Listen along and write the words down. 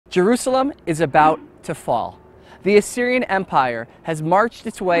Jerusalem is about to fall. The Assyrian Empire has marched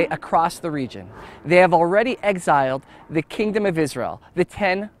its way across the region. They have already exiled the kingdom of Israel, the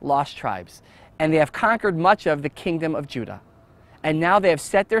 10 lost tribes, and they have conquered much of the kingdom of Judah. And now they have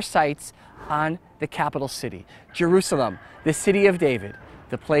set their sights on the capital city, Jerusalem, the city of David,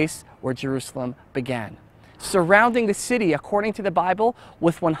 the place where Jerusalem began. Surrounding the city, according to the Bible,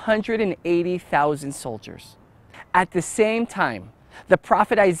 with 180,000 soldiers. At the same time, the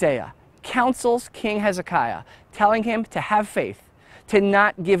prophet Isaiah counsels King Hezekiah, telling him to have faith, to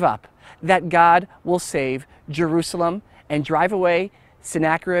not give up, that God will save Jerusalem and drive away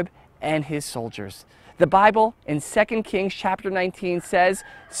Sennacherib and his soldiers. The Bible in 2 Kings chapter 19 says,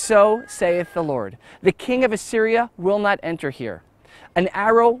 "So saith the Lord, the king of Assyria will not enter here. An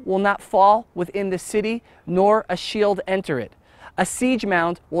arrow will not fall within the city, nor a shield enter it. A siege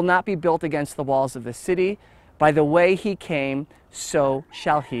mound will not be built against the walls of the city. By the way he came, so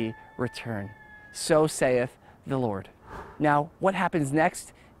shall he return. So saith the Lord." Now, what happens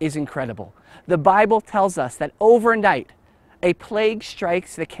next is incredible. The Bible tells us that overnight, a plague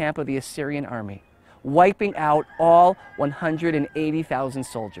strikes the camp of the Assyrian army, wiping out all 180,000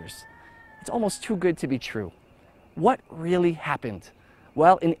 soldiers. It's almost too good to be true. What really happened?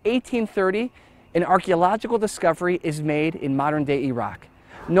 Well, in 1830, an archaeological discovery is made in modern-day Iraq,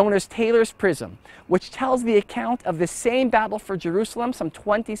 known as Taylor's Prism, which tells the account of the same battle for Jerusalem some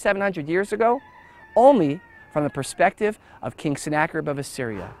 2,700 years ago, only from the perspective of King Sennacherib of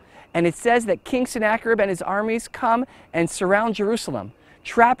Assyria. And it says that King Sennacherib and his armies come and surround Jerusalem,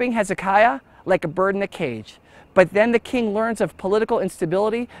 trapping Hezekiah like a bird in a cage. But then the king learns of political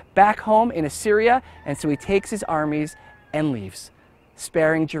instability back home in Assyria, and so he takes his armies and leaves,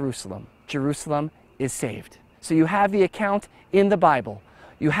 sparing Jerusalem. Jerusalem is saved. So you have the account in the Bible.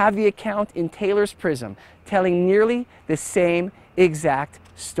 You have the account in Taylor's Prism, telling nearly the same exact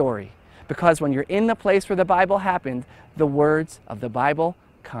story. Because when you're in the place where the Bible happened, the words of the Bible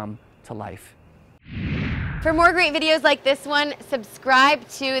come to life. For more great videos like this one, subscribe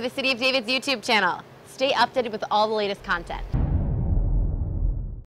to the City of David's YouTube channel. Stay updated with all the latest content.